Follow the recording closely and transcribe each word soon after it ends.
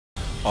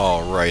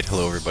Alright,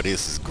 hello everybody,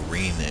 this is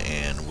Green,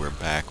 and we're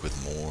back with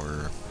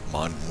more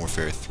Modern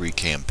Warfare 3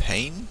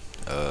 campaign.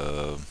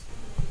 Let's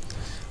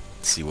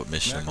see what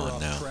mission I'm on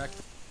now.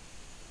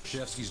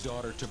 Shevsky's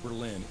daughter to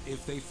Berlin.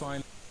 If they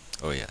find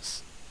Oh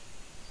yes.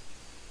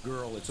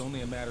 girl, it's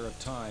only a matter of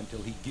time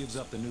till he gives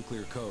up the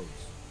nuclear codes.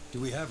 Do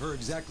we have her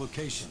exact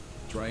location?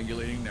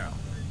 Triangulating now.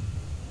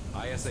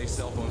 ISA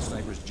cell phone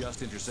snipers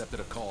just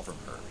intercepted a call from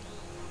her.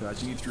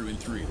 Patching you through in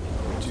 3,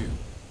 2,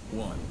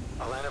 1.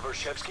 Alana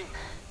Vershevsky?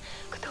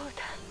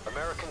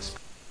 American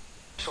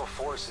Special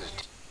Forces.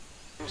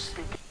 Do you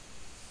speak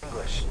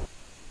English?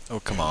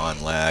 Oh, come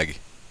on, lag.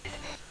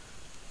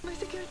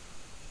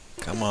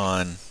 Come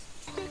on.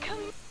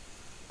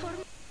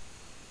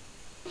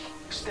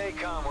 Stay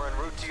calm, we're en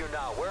route to you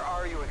now. Where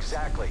are you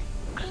exactly?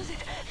 Closet,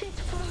 5th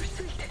floor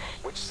suite.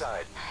 Which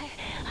side?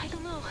 I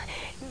don't know.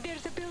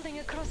 There's a building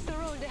across the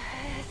road.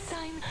 A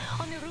sign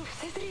on the roof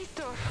says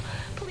Riesdorf.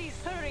 Please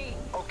hurry.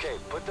 Okay,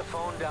 put the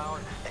phone down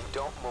and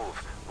don't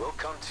move. We'll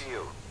come to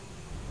you.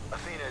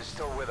 Athena is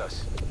still with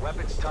us.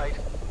 Weapons tight,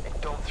 and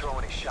don't throw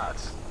any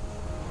shots.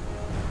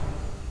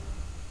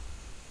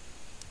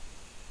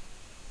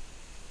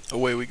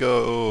 Away we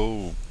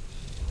go.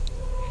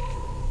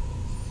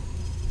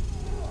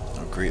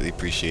 I'll greatly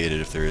appreciate it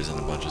if there isn't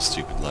a bunch of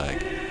stupid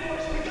lag. We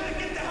gotta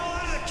get the hell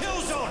out of the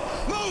kill zone!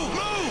 Move!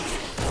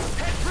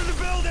 Head for the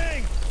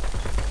building!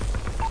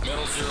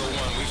 Metal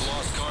 01, we've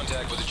lost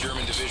contact with the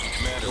German division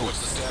commander.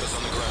 What's the status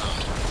on the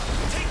ground?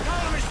 Take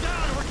columns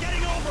down! We're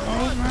getting overrun!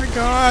 Oh my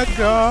god,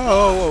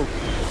 no!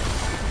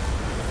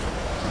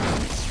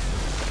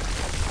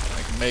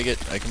 I can make it,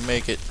 I can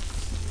make it.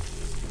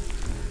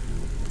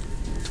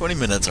 20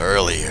 minutes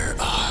earlier.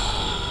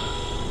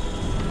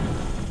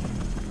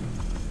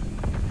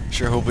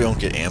 Sure hope we don't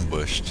get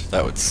ambushed.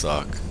 That would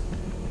suck.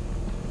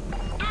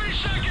 30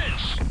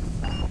 seconds!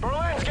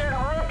 Berlin's getting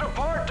ripped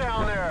apart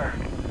down there.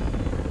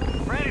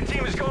 Brandon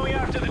team is going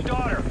after the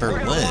daughter. We're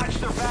gonna Berlin? watch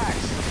their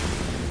backs.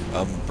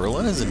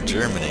 Berlin is in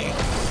Germany.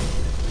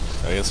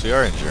 I guess we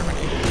are in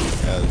Germany.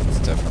 Yeah, it's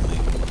definitely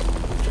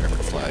German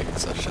flag and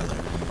such on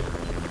there.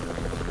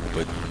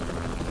 But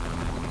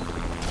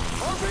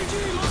RPG,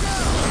 look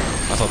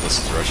out! I thought this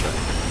was Russia.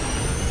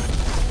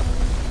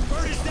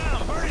 Bird is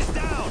down! Bird is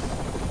down!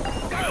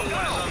 Metal 1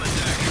 is on the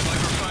deck.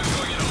 Viper 5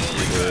 going into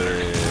holding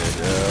Good.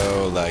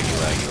 Oh, laggy.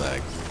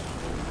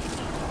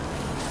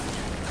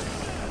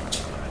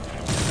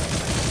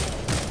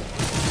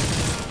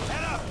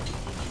 Head up!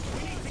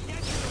 We need to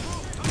get to the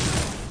roof!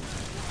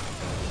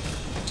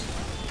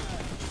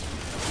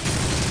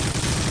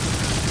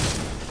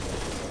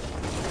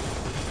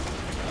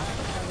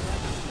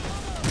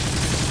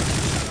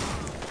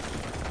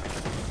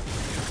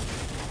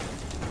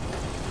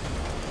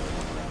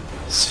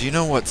 So you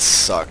know what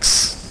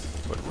sucks?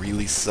 What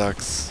really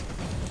sucks?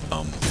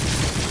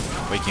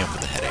 Waking up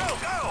with a headache.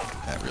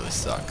 That really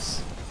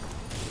sucks.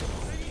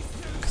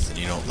 Because then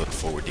you don't look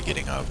forward to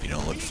getting up. You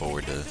don't look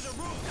forward to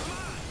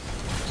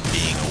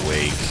being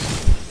awake.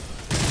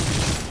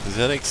 Because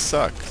headaches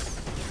suck.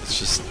 It's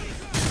just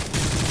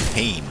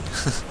pain.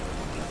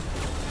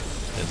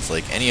 It's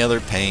like any other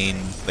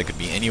pain that could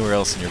be anywhere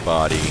else in your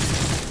body.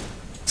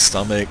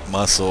 Stomach,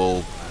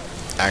 muscle,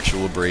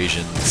 actual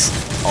abrasions.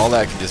 All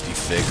that can just be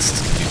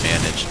fixed, can be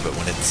managed. But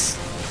when it's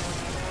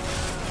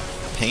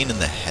pain in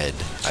the head,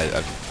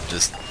 I've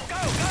just...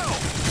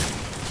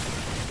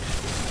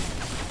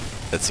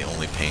 That's the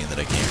only pain that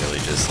I can't really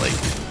just like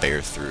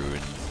bear through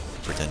and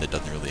pretend it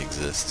doesn't really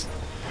exist.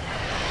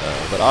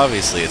 But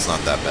obviously it's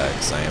not that bad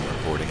because I am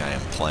recording, I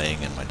am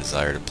playing, and my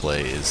desire to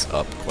play is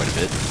up quite a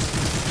bit.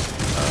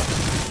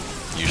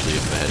 Usually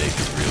if the headache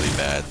is really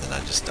bad, then I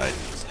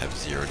have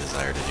zero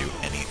desire to do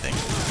anything.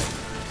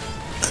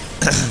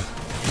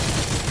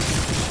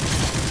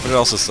 But it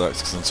also sucks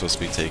because I'm supposed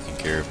to be taking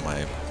care of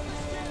my,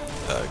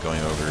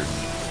 going over and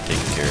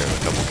taking care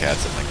of a couple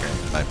cats that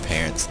my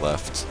parents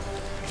left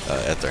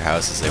at their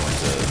houses. They went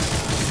to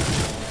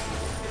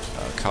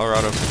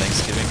Colorado for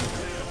Thanksgiving,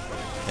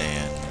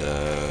 and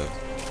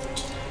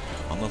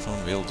I don't know if I'm going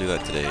to be able to do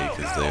that today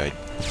because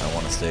I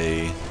want to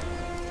stay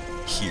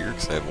here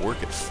because I have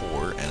work at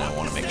 4, and I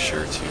want to make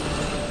sure to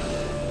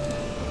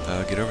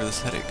get over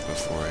this headache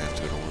before I have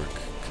to go to work,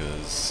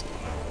 because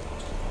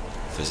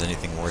if there's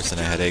anything worse than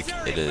a headache,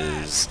 it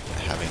is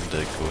having to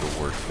go to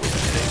work with a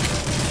headache.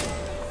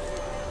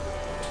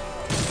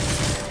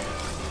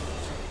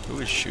 Who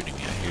is shooting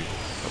me? I hear...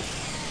 Oh.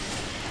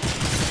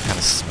 I kind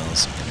of smell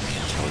some enemy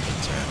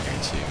intelligence around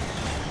here too.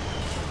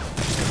 I'm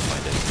just gonna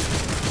find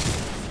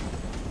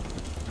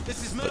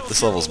it. But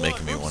this level's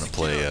making me want to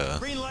play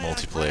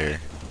multiplayer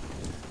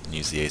and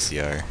use the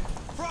ACR.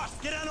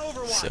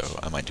 So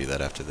I might do that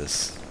after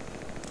this.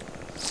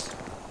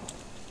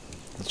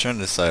 I'm trying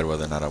to decide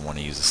whether or not I want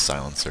to use a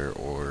silencer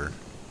or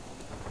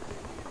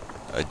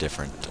a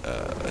different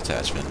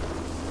attachment.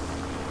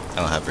 I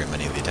don't have very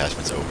many of the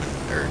attachments open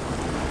or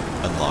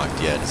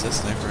unlocked yet. Is that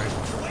sniper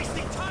rifle?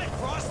 Wasting time,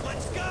 Frost,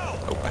 let's go!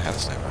 Oh, I have a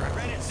sniper rifle.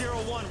 Granite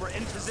 01, we're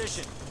in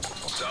position.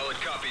 Solid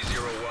copy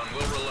 01,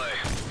 we'll relay.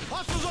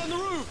 Hostiles on the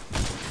roof!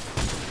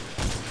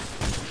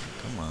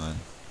 Come on.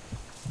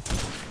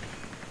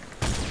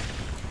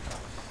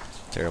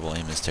 Terrible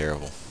aim is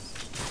terrible.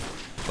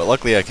 But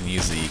luckily I can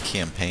use the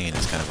campaign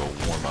as kind of a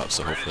warm-up,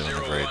 so hopefully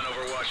whenever I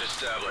Overwatch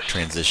established.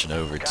 transition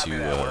over to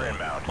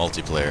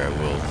multiplayer I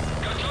will.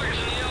 Got targets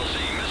in the LZ.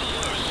 Missile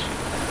loose.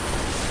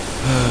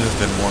 I've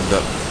been warmed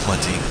up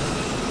plenty.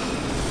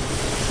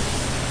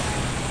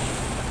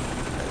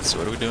 Alright, so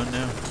what are we doing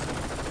now?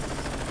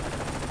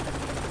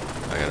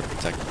 I gotta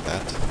protect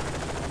that.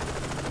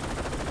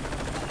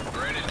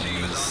 Branded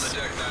team is on the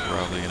deck now.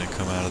 Probably gonna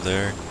come out of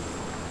there.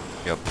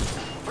 Yep.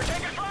 We're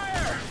taking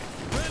fire!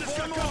 Granite's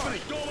got company.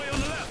 Doorway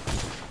on the left.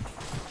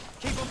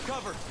 Keep them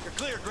covered. You're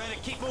clear,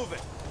 Granite. Keep moving.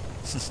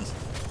 That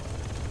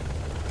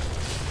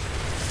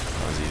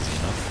was easy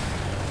enough.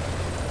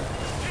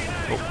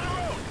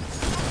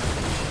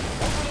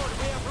 Overlord,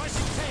 we have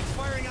Russian tanks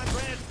firing on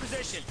Granite's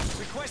position.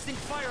 Requesting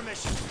fire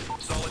mission.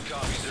 Solid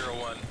copy,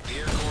 01. The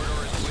air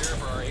corridor is clear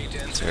for our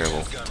A-10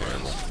 Terrible, gun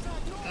terrible.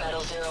 runs.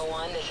 Metal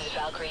 01, this is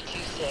Valkyrie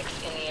 26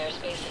 in the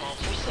airspace and at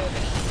your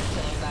service.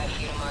 Standing by for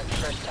you to mark the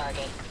first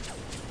target.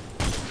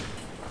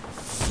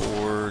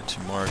 4 to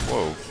mark.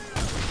 Whoa.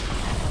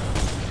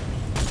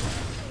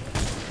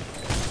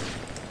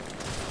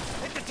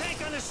 Hit the tank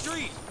on the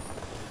street.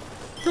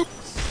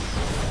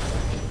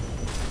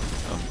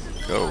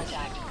 Go.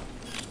 Contact.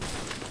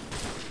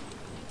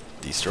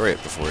 Destroy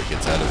it before it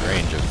gets out of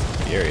range of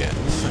the area.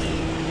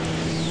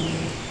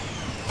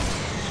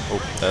 Oh,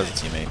 that was a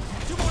teammate.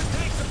 2 more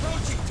tanks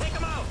approaching. Take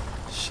them out.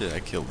 Shit, I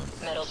killed him.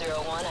 Metal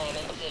 01, I am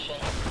in position.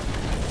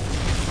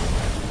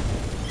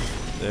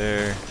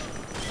 There.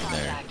 And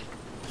there. Contact.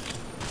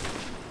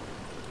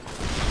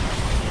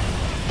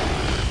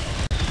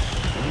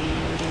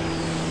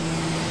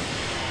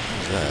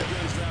 Who's that?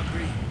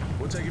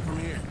 We'll take it from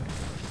here.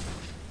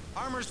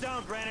 Armor's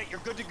down, Granite.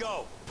 You're good to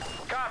go.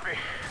 Copy.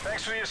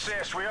 Thanks for the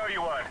assist. We owe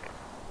you one.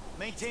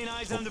 Maintain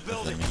eyes on the That's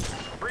building. enemy.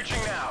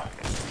 Breaching now.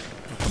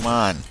 Come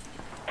on.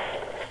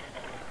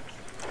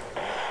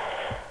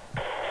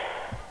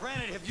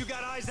 Granite, have you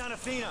got eyes on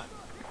Athena?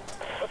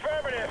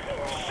 Affirmative.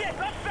 Shit,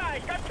 left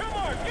side. Got 2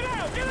 more. Get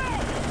out. Get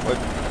out. What?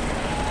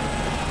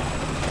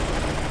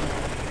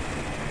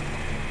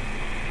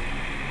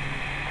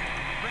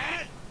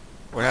 Granite?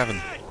 What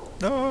happened?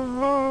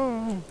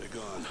 No. They're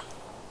gone.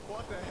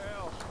 What the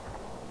hell?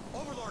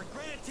 Overlord,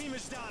 Granite team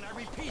is down. I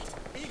repeat,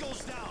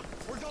 Eagle's down.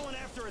 We're going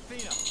after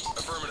Athena.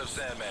 Affirmative,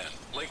 Sandman.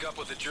 Link up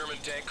with the German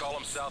tank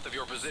column south of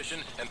your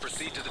position and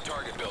proceed to the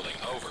target building.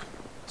 Over.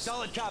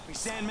 Solid copy.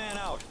 Sandman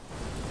out.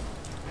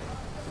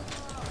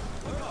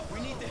 Look up. We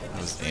need to hit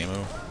That this was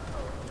ammo.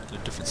 A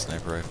different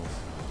sniper rifle.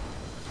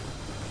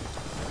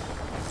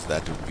 So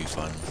that would be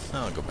fun.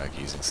 I'll go back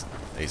using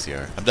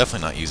ACR. I'm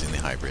definitely not using the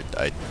hybrid.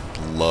 I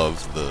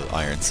love the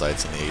iron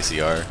sights on the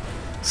ACR,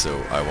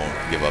 so I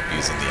won't give up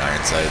using the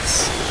iron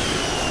sights.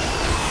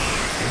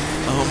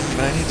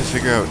 But I need to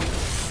figure out.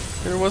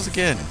 There it was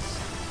again.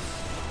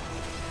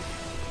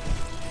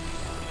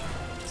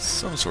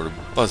 Some sort of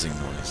buzzing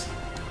noise.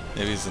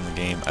 Maybe it's in the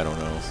game. I don't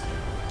know.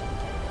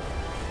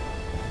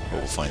 But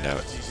we'll find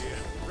out.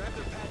 Grab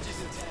their patches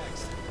and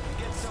tags.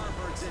 Get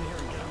Starbirds in here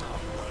and get them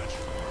out.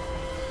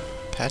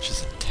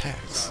 Patches and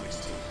tags.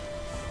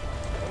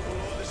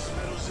 Overlord, this is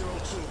Metal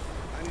 02.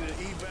 I need an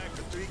evac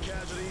for 3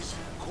 casualties.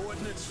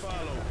 Coordinates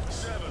follow.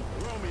 7,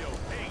 Romeo,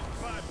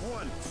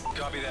 851.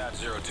 Copy that,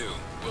 02.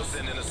 We'll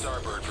send in a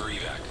Starbird for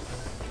evac.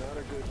 Not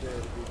a good day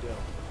to be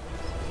dealt.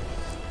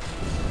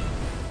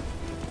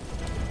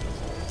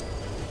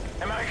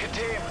 American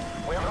team,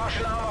 we have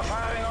Russian armor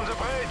firing on the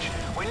bridge.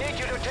 We need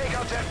you to take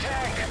out their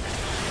tank.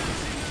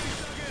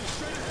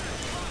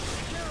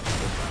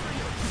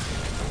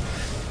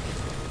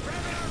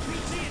 Grab an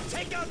RPG and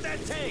take out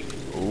that tank.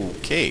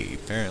 Okay,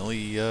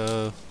 apparently,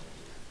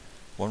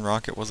 1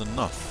 rocket was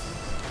enough.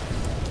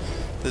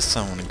 This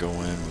time I'm gonna go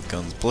in with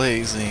guns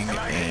blazing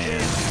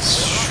and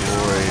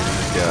destroy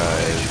these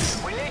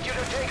guys. We need you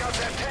to take out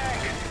their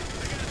tank.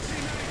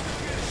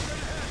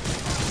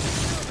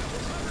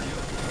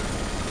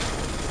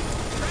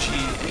 G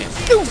and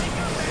boom!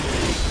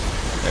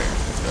 There,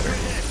 that's better.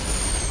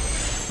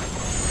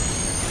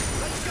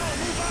 Let's go.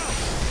 Move out.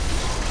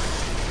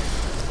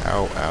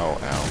 Ow, ow,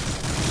 ow.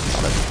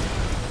 Got it.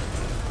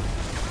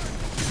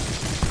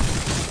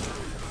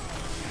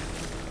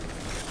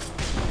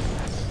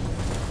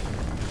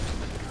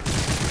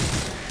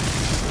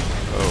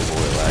 Oh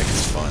boy, lag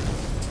is fun.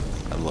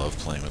 I love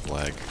playing with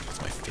lag. It's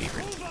my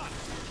favorite.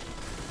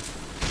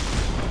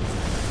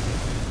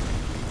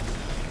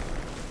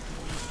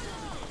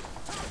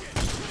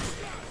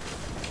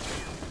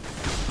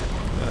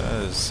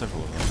 There's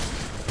several of them.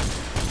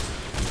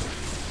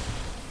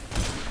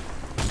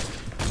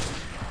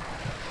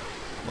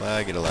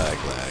 Lag it a lag.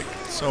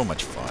 So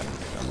much fun.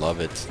 I love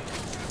it.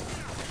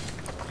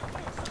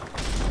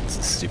 It's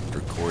a stupid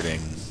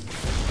recording. I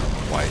don't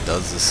know why it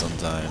does this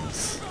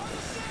sometimes.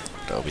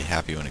 But I'll be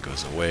happy when it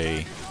goes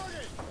away.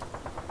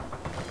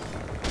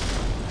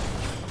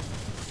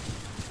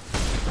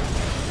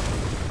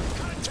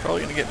 It's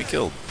probably gonna get me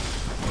killed.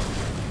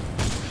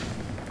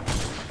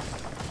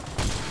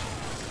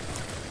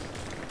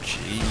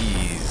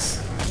 Jeez.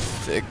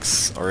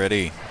 Fix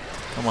already.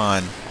 Come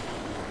on.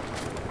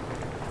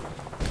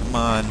 Come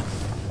on.